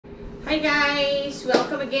Hi guys!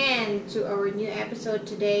 Welcome again to our new episode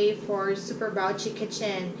today for Super Bokchoy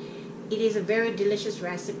Kitchen. It is a very delicious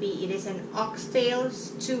recipe. It is an oxtail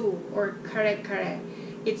stew or Kare Kare.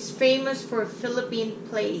 It's famous for Philippine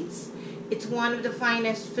plates. It's one of the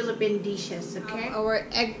finest Philippine dishes, okay? Our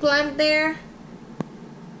eggplant there.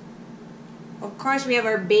 Of course, we have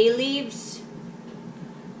our bay leaves.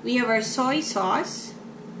 We have our soy sauce.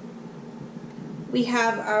 We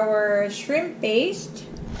have our shrimp paste.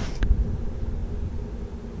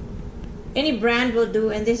 Any brand will do,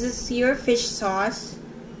 and this is your fish sauce.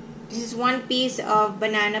 This is one piece of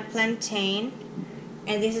banana plantain,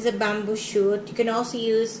 and this is a bamboo shoot. You can also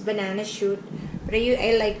use banana shoot, but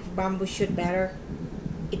I like bamboo shoot better.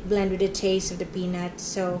 It blends with the taste of the peanuts.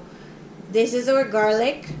 So this is our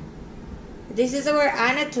garlic. This is our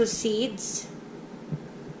Annato seeds.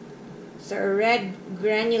 So our red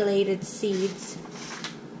granulated seeds.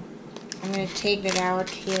 I'm going to take that out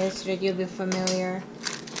here so that you'll be familiar.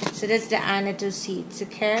 So that's the Annato Seeds,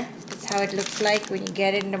 okay? That's how it looks like when you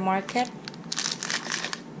get it in the market.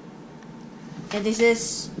 And this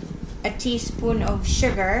is a teaspoon of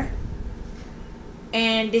sugar.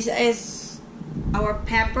 And this is our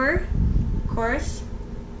pepper, of course.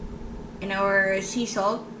 And our sea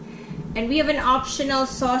salt. And we have an optional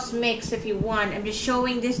sauce mix if you want. I'm just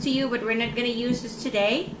showing this to you, but we're not going to use this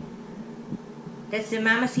today. That's the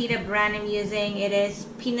Mamacita brand I'm using. It is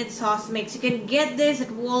peanut sauce mix. You can get this at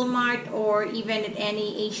Walmart or even at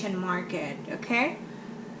any Asian market, okay?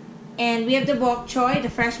 And we have the bokchoy, the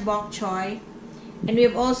fresh bokchoy. And we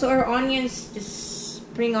have also our onions, just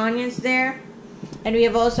spring onions there. And we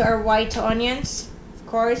have also our white onions, of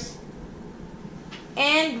course.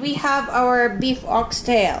 And we have our beef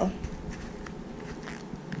oxtail.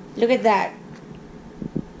 Look at that.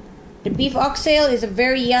 The beef oxtail is a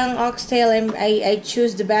very young oxtail, and I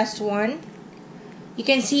choose the best one. You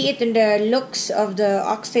can see it in the looks of the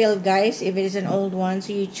oxtail, guys, if it is an old one.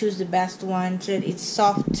 So you choose the best one so that it's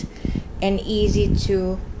soft and easy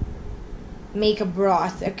to make a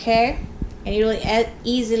broth, okay? And it will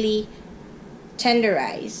easily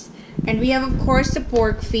tenderize. And we have, of course, the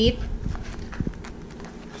pork feet.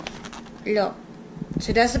 Look.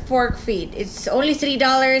 So that's the pork feet. It's only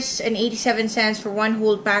 $3.87 for one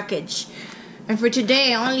whole package. And for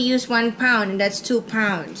today, I only use 1 pound, and that's 2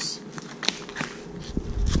 pounds.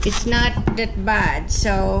 It's not that bad.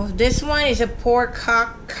 So this one is a Pork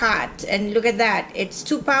Hock cut. And look at that. It's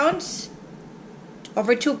 2 pounds.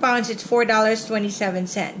 Over 2 pounds, it's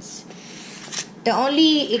 $4.27. The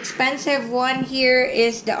only expensive one here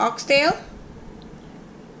is the oxtail,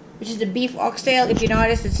 which is the beef oxtail. If you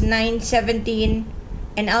notice, it's $9.17.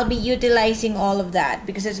 And I'll be utilizing all of that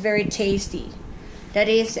because it's very tasty. That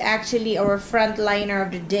is actually our frontliner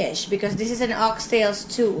of the dish because this is an oxtail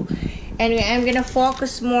stew. And I'm going to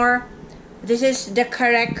focus more. This is the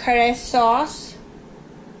Kare Kare sauce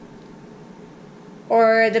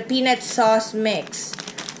or the peanut sauce mix.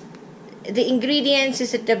 The ingredients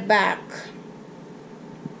is at the back.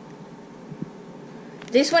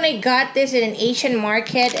 This one, I got this in an Asian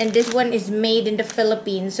market, and this one is made in the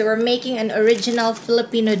Philippines. So we're making an original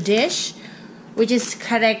Filipino dish, which is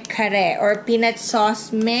Kare Kare or peanut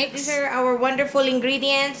sauce mix. These are our wonderful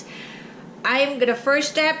ingredients. The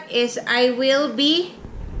first step is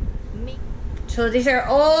so these are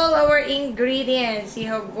all our ingredients. See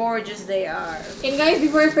how gorgeous they are. And guys,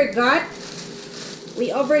 before I forgot,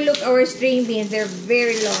 we overlooked our string beans. They're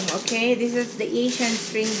very long, okay? This is the Asian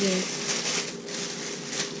string beans.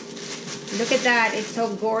 Look at that, it's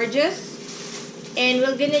so gorgeous. And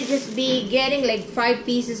we're gonna just be getting like 5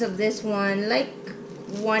 pieces of this one, like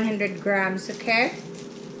 100 grams, okay?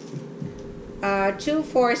 2,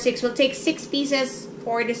 4, 6. We'll take 6 pieces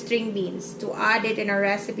for the string beans to add it in our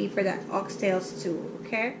recipe for the oxtail stew,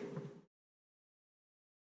 okay?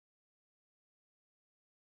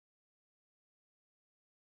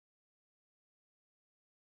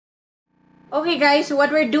 Okay guys, so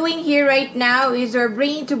what we're doing here right now is we're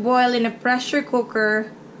bringing to boil in a pressure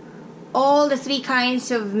cooker all the 3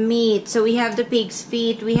 kinds of meat. So we have the pig's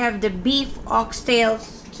feet, we have the beef oxtail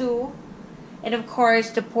stew, and of course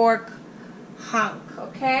the pork hunk,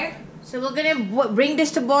 okay? So we're gonna bring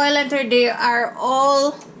this to boil until they are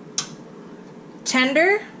all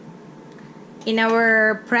tender in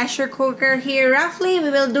our pressure cooker here. Roughly, we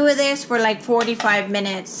will do this for like 45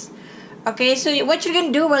 minutes. Okay, so what you're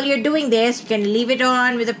gonna do while you're doing this, you can leave it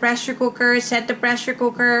on with the pressure cooker, set the pressure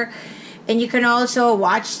cooker, and you can also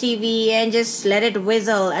watch TV and just let it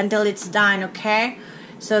whizzle until it's done, okay?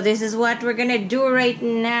 So this is what we're gonna do right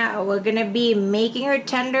now. We're gonna be making her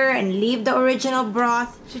tender and leave the original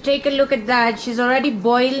broth. So take a look at that. She's already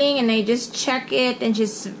boiling and I just check it and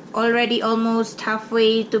she's already almost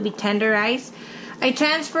halfway to be tenderized. I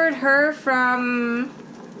transferred her from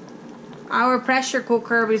our pressure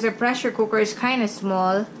cooker because our pressure cooker is kind of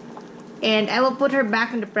small. And I will put her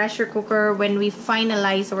back in the pressure cooker when we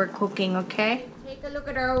finalize our cooking, okay? Take a look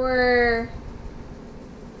at our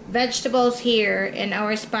vegetables here and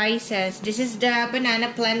our spices. This is the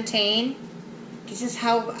banana plantain. This is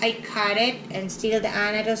how I cut it, and still the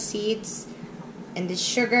Annato seeds and the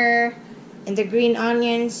sugar and the green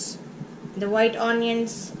onions, the white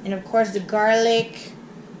onions, and of course the garlic.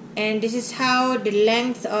 And this is how the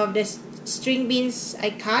length of the string beans I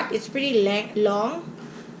cut. It's pretty long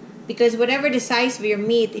because whatever the size of your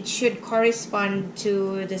meat, it should correspond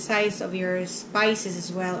to the size of your spices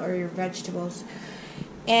as well, or your vegetables.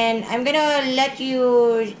 And I'm gonna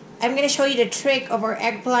show you the trick of our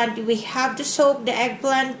eggplant. We have to soak the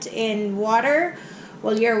eggplant in water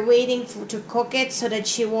while you're waiting to cook it so that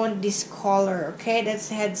she won't discolor, okay? That's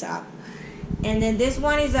heads up. And then this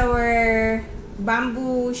one is our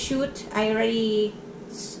bamboo shoot. I already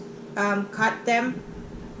cut them.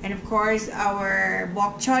 And of course our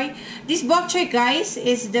bokchoy. This bokchoy, guys,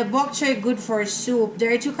 is the bokchoy good for soup.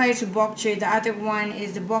 There are two kinds of bokchoy. The other one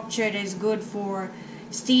is the bokchoy that is good for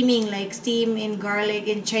steaming, like steam in garlic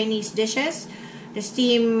in Chinese dishes. The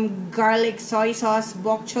steam garlic soy sauce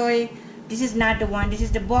bokchoy. This is not the one. This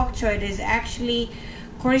is the bokchoy that is actually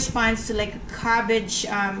corresponds to like a cabbage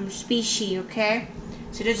species, okay?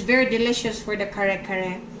 So that's very delicious for the kare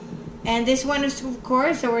kare. And this one is of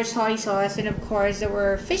course our soy sauce, and of course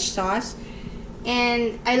our fish sauce.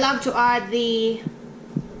 And I love to add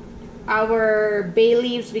our bay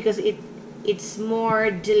leaves because it's more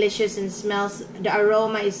delicious and smells, the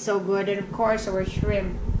aroma is so good. And of course our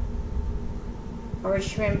shrimp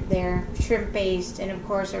there, shrimp paste, and of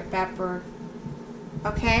course our pepper.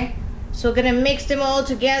 Okay, so we're gonna mix them all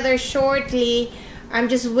together shortly. I'm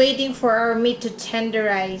just waiting for our meat to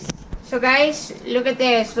tenderize. So guys, look at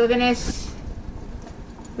this.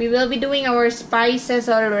 We will be doing our spices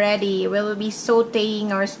already. We will be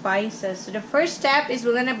sauteing our spices. So the first step is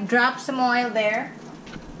we're gonna drop some oil there.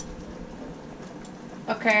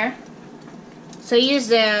 Okay, so use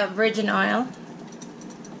the virgin oil.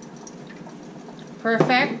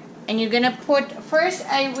 Perfect. And you're gonna put, first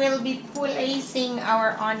I will be placing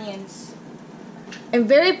our onions. I'm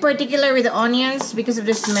very particular with the onions because of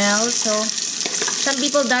the smell, so some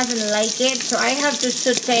people doesn't like it, so I have to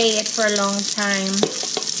saute it for a long time.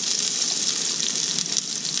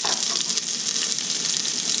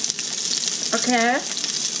 Okay.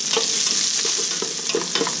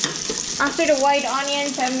 After the white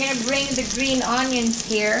onions, I'm gonna bring the green onions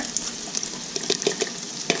here.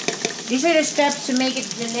 These are the steps to make it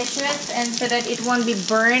delicious and so that it won't be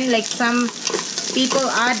burned. Like some people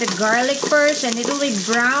add the garlic first and it will be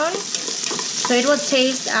brown. So it will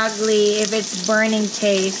taste ugly if it's burning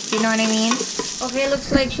taste. You know what I mean? Okay,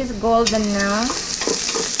 looks like she's golden now.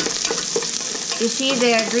 You see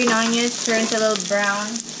the green onions turns a little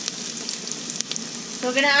brown. So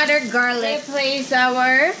we're gonna add our garlic. Place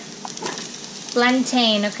our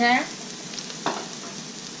plantain, okay?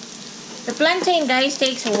 The plantain, guys,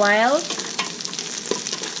 takes a while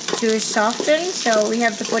to soften, so we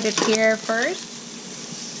have to put it here first.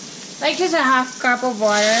 Like just a half cup of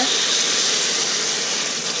water.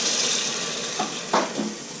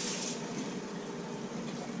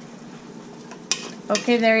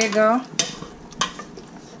 Okay, there you go.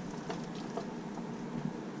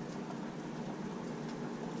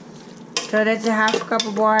 So that's a half cup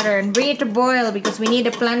of water, and bring it to boil because we need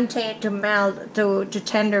the plantain to melt, to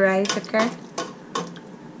tenderize, okay?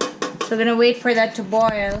 So we're gonna wait for that to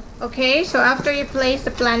boil. Okay, so after you place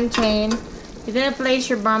the plantain, you're gonna place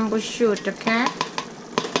your bamboo shoot, okay?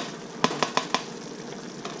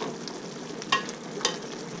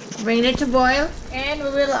 Bring it to boil, and we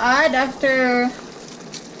will add, after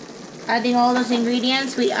adding all those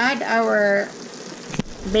ingredients, we add our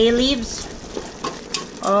bay leaves.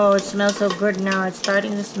 Oh, it smells so good now. It's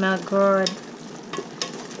starting to smell good.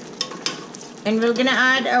 And we're gonna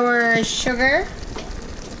add our sugar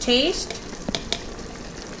taste.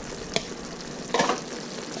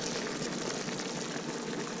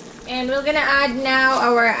 And we're gonna add now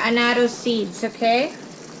our Annato seeds, okay?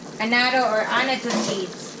 Annato or Annato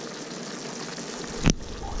seeds.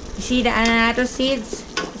 You see the Annato seeds?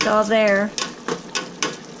 It's all there.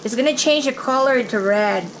 It's gonna change the color to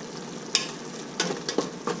red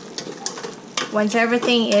once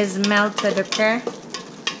everything is melted, okay?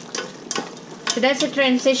 So that's the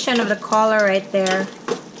transition of the color right there.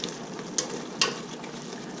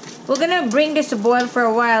 we're gonna bring this to boil for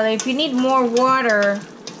a while. If you need more water,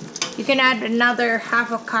 you can add another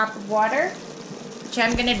half a cup of water, which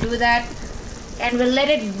I'm gonna do that. And we'll let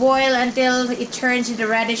it boil until it turns into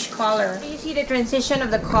reddish color. You see the transition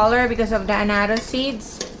of the color because of the Annato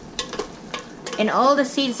seeds? And all the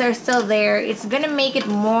seeds are still there. It's gonna make it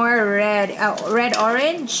more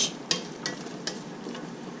red-orange.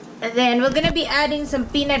 And then we're gonna be adding some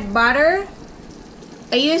peanut butter.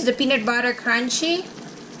 I used the peanut butter crunchy,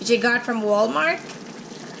 which I got from Walmart.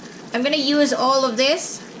 I'm gonna use all of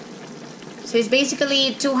this. So it's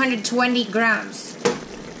basically 220 grams.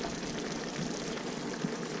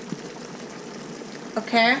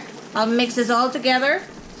 Okay, I'll mix this all together.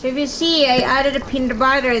 So if you see, I added a peanut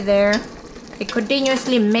butter there. I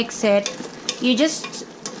continuously mix it. You just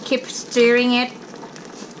keep stirring it.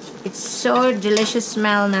 It's so delicious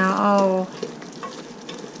smell now. Oh,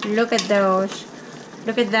 look at those.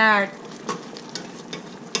 Look at that.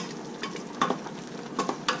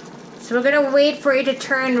 So we're gonna wait for it to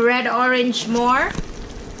turn red-orange more.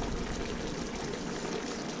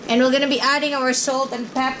 And we're gonna be adding our salt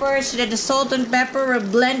and pepper so that the salt and pepper will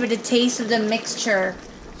blend with the taste of the mixture.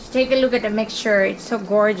 Just take a look at the mixture. It's so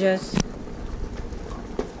gorgeous. It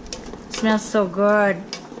smells so good.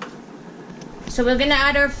 So we're gonna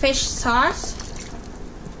add our fish sauce.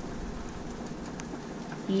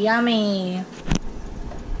 Yummy.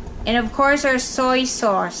 And of course our soy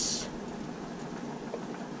sauce.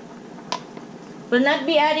 We'll not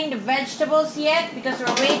be adding the vegetables yet because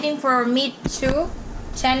we're waiting for our meat to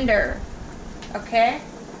tender. Okay,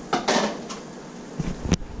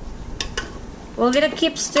 we're gonna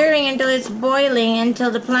keep stirring until it's boiling,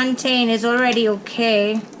 until the plantain is already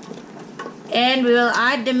okay, and we will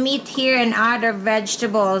add the meat here and add our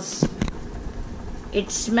vegetables.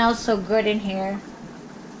 It smells so good in here.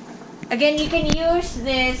 Again, you can use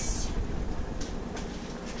this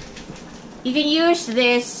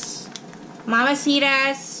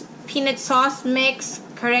Mamacita's peanut sauce mix,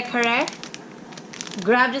 Kare Kare.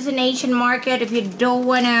 Grab this in Asian market if you don't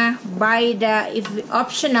wanna buy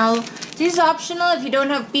optional. This is optional if you don't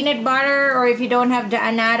have peanut butter or if you don't have the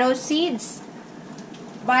Annato seeds.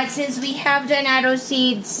 But since we have the Annato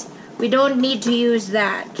seeds, we don't need to use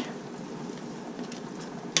that.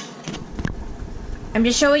 I'm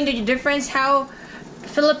just showing you the difference how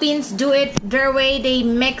Philippines do it their way. They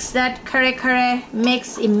mix that Kare Kare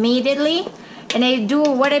mix immediately. And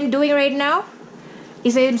what I'm doing right now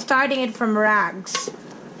is I'm starting it from rags.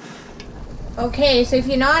 Okay, so if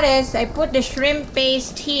you notice, I put the shrimp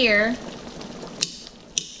paste here.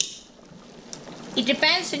 It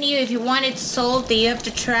depends on you. If you want it salty, you have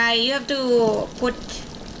to put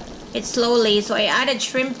it slowly. So I added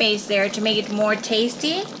shrimp paste there to make it more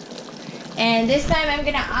tasty. And this time I'm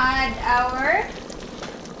gonna add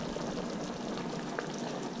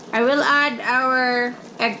our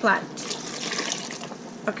eggplant.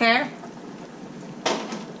 Okay.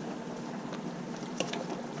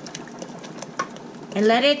 And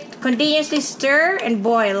let it continuously stir and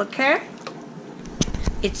boil, okay?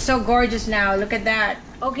 It's so gorgeous now. Look at that.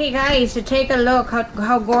 Okay, guys, so take a look.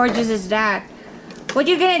 How gorgeous is that? What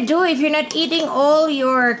you're gonna do if you're not eating all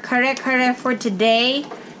your Kare Kare for today,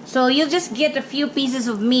 so you'll just get a few pieces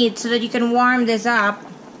of meat so that you can warm this up.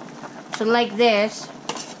 So like this.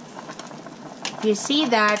 You see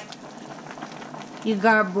that? You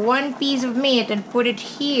grab one piece of meat and put it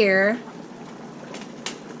here.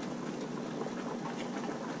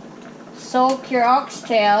 Soak your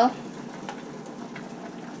oxtail.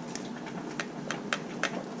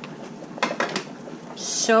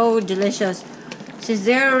 So delicious. Since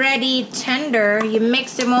they're already tender, you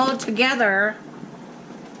mix them all together.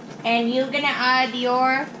 And you're gonna add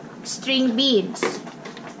your string beans.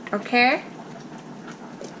 Okay?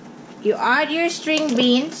 You add your string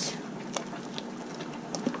beans.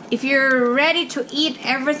 If you're ready to eat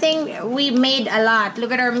everything, we made a lot.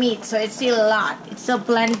 Look at our meat, so it's still a lot. It's still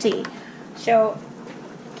plenty. So,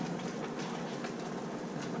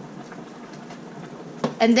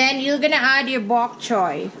 and then you're gonna add your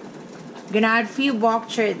bokchoy. You're gonna add a few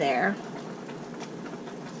bokchoy there.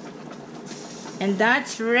 And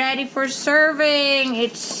that's ready for serving.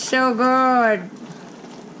 It's so good.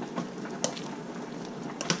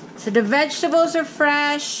 So the vegetables are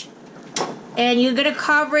fresh. And you're gonna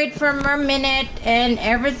cover it for a minute and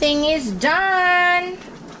everything is done.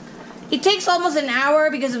 It takes almost an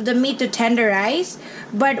hour because of the meat to tenderize.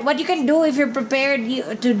 But what you can do if you're prepared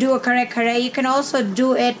to do a Kare Kare, you can also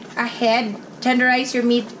do it ahead. Tenderize your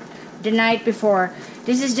meat the night before.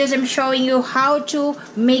 This is just I'm showing you how to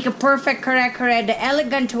make a perfect Kare Kare, the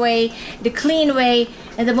elegant way, the clean way,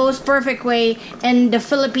 and the most perfect way, and the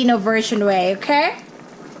Filipino version way, okay?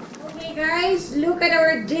 Okay guys, look at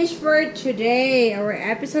our dish for today. Our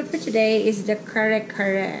episode for today is the Kare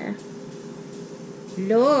Kare.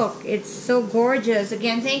 Look, it's so gorgeous.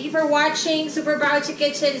 Again, thank you for watching. Super Bokchoy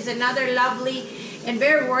Kitchen is another lovely and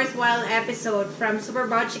very worthwhile episode from Super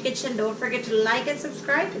Bokchoy Kitchen. Don't forget to like and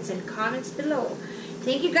subscribe and send comments below.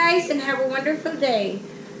 Thank you guys and have a wonderful day.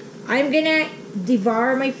 I'm gonna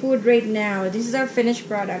devour my food right now. This is our finished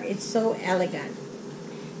product. It's so elegant.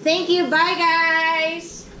 Thank you. Bye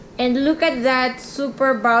guys. And look at that.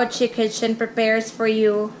 Super Bokchoy Kitchen prepares for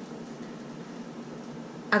you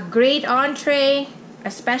a great entree,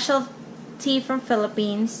 a specialty from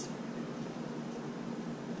Philippines,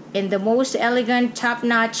 in the most elegant,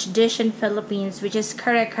 top-notch dish in Philippines, which is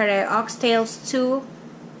Kare Kare oxtail stew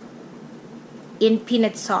in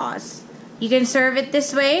peanut sauce. You can serve it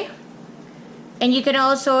this way, and you can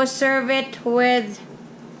also serve it with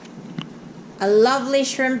a lovely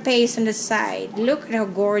shrimp paste on the side. Look at how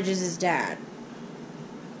gorgeous is that.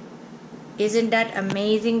 Isn't that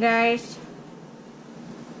amazing, guys?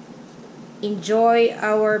 Enjoy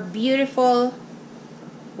our beautiful,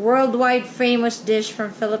 worldwide famous dish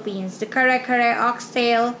from Philippines, the Kare Kare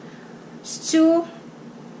oxtail stew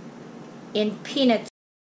in peanut